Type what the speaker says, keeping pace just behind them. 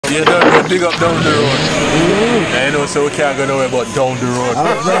You don't know, big up down the road. I know, so we can't go nowhere but down the road.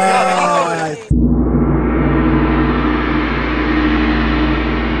 Alright.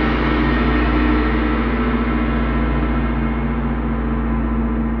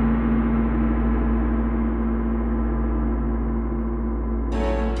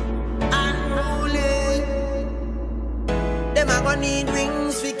 Unruly. Them a gonna need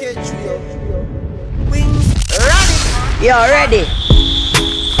wings, we get you. Wings, ready. You're ready.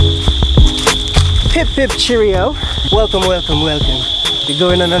 Hip hip cheerio. Welcome, welcome, welcome. We're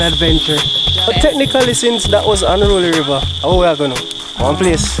going on an adventure. But technically, since that was Unruly River, how we are going to? One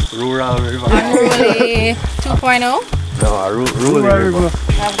place. Rural River. Unruly 2.0. No, Rural River.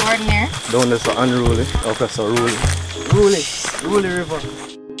 We have Gordon here. Down there so unruly, up there so ruly. Ruly River.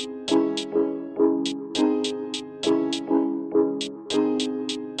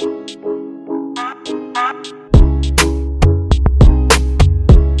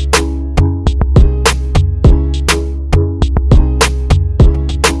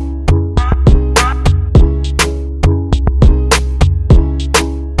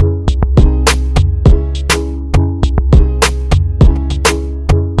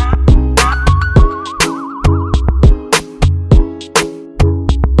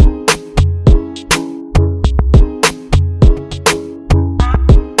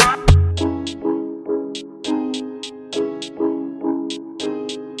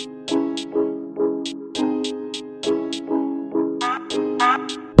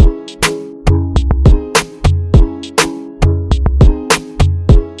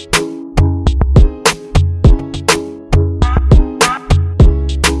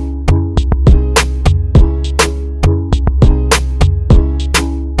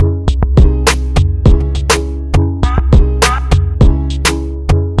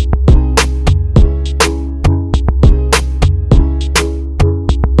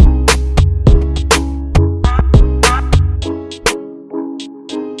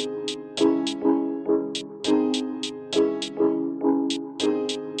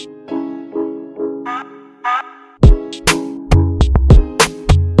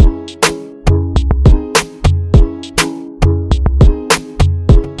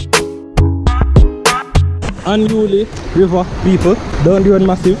 Unruly River people, down the road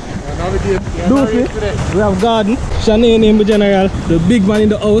massive. Doublefaze, we have Garden, Shanae name the general, the big man in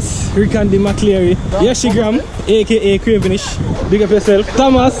the house, Rick and the McCleary, Yeshigram, aka Cravenish, big up yourself,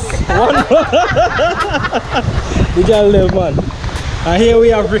 Thomas, one the girl love man. And here we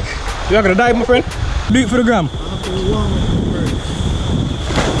have Rick. You are gonna dive, my friend? Do it for the gram.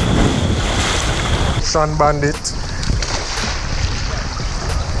 Sun Bandit.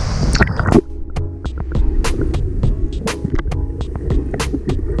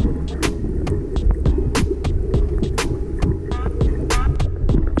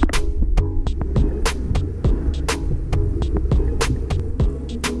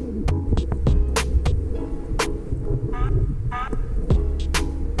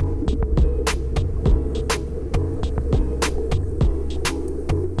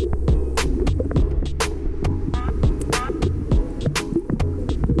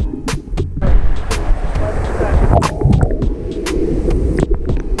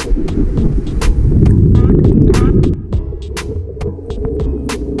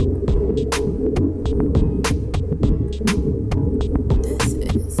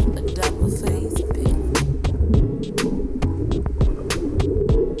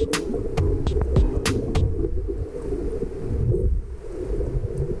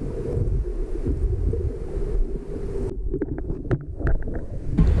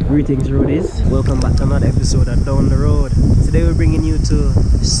 Greetings roadies, welcome back to another episode of Down the Road. Today we're bringing you to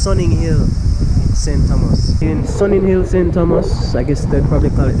Sunning Hill in St. Thomas. In Sunning Hill, St. Thomas, I guess they'd probably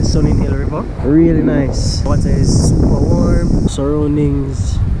call it the Sunning Hill River. Really nice. Water is super warm,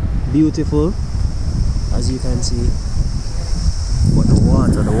 surroundings beautiful as you can see. But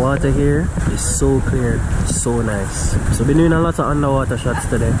the water here is so clear, so nice. So we're doing a lot of underwater shots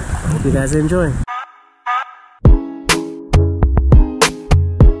today. Hope you guys enjoy.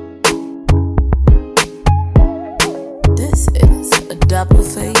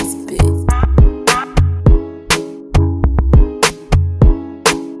 Doublefaze, bitch.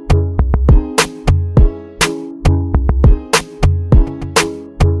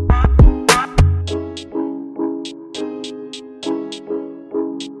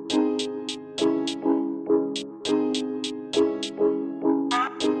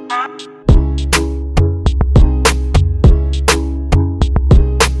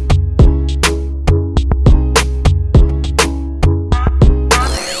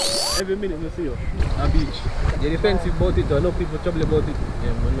 see you. A beach. You're defensive about it, though. No people trouble about it.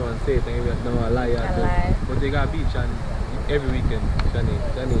 Yeah, I know and say it, and you know a lie. But you got a beach and every weekend. Shani,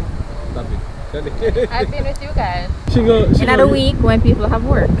 stop it. I've been with you guys. She Another week when people have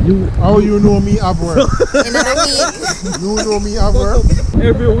work. How you know me have work? Another week. You know me have work?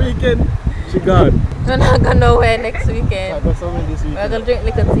 every weekend. She gone. We're not going nowhere next weekend. I got something this weekend. We're going to drink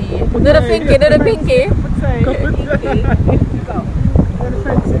liquor tea. Do the pinky, do the pinky.